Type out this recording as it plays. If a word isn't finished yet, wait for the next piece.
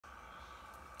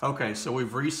Okay, so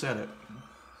we've reset it.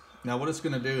 Now what it's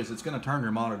going to do is it's going to turn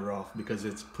your monitor off because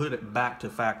it's put it back to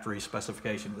factory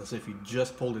specifications as if you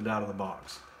just pulled it out of the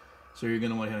box. So you're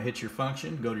going to want to hit your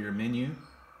function, go to your menu,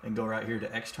 and go right here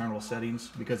to external settings,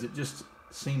 because it just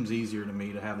seems easier to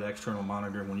me to have the external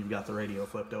monitor when you've got the radio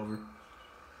flipped over.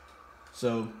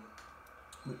 So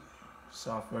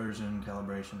soft version,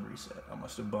 calibration, reset. I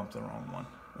must have bumped the wrong one.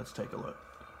 Let's take a look.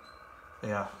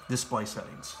 Yeah, display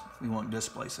settings. We want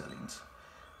display settings.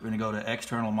 We're going to go to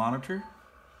external monitor,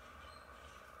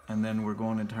 and then we're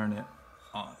going to turn it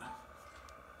on.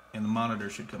 And the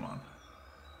monitor should come on.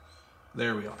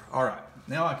 There we are. All right,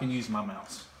 now I can use my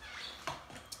mouse.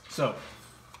 So,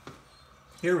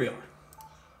 here we are.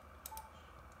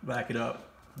 Back it up,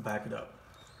 back it up.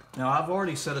 Now I've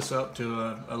already set us up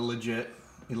to a legit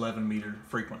 11 meter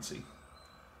frequency.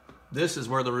 This is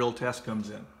where the real test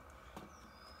comes in.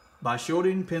 By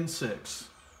shorting pin 6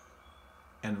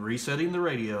 and resetting the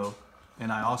radio,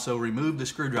 and I also removed the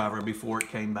screwdriver before it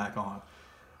came back on,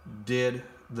 did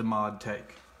the mod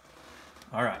take?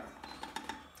 All right,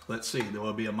 let's see. There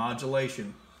will be a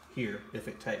modulation here if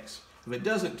it takes. If it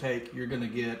doesn't take, you're going to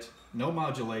get no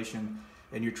modulation,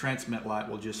 and your transmit light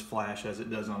will just flash as it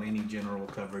does on any general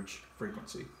coverage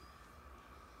frequency.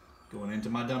 Going into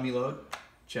my dummy load,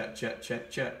 check, check, check,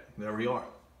 check. There we are.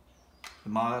 The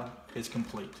mod is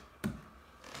complete.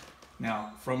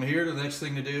 Now, from here, the next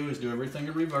thing to do is do everything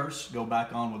in reverse. Go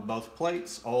back on with both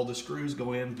plates. All the screws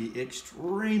go in. Be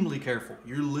extremely careful.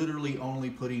 You're literally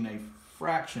only putting a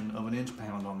fraction of an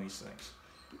inch-pound on these things.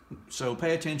 So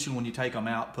pay attention when you take them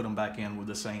out, put them back in with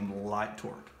the same light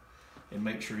torque. And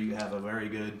make sure you have a very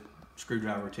good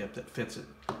screwdriver tip that fits it,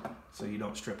 so you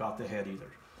don't strip out the head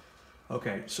either.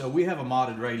 Okay, so we have a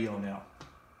modded radio now.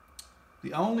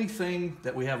 The only thing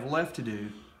that we have left to do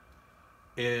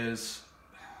is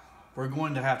we're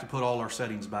going to have to put all our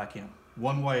settings back in,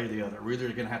 one way or the other. We're either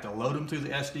going to have to load them through the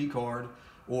SD card,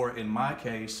 or in my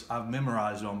case, I've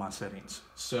memorized all my settings.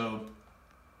 So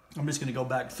I'm just going to go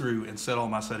back through and set all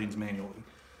my settings manually.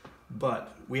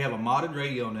 But we have a modded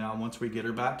radio now. Once we get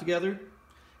her back together,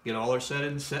 get all our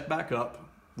settings set back up,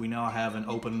 we now have an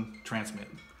open transmit,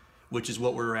 which is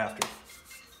what we're after.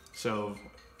 So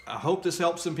I hope this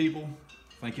helps some people.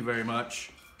 Thank you very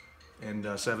much,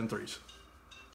 and 7 3s.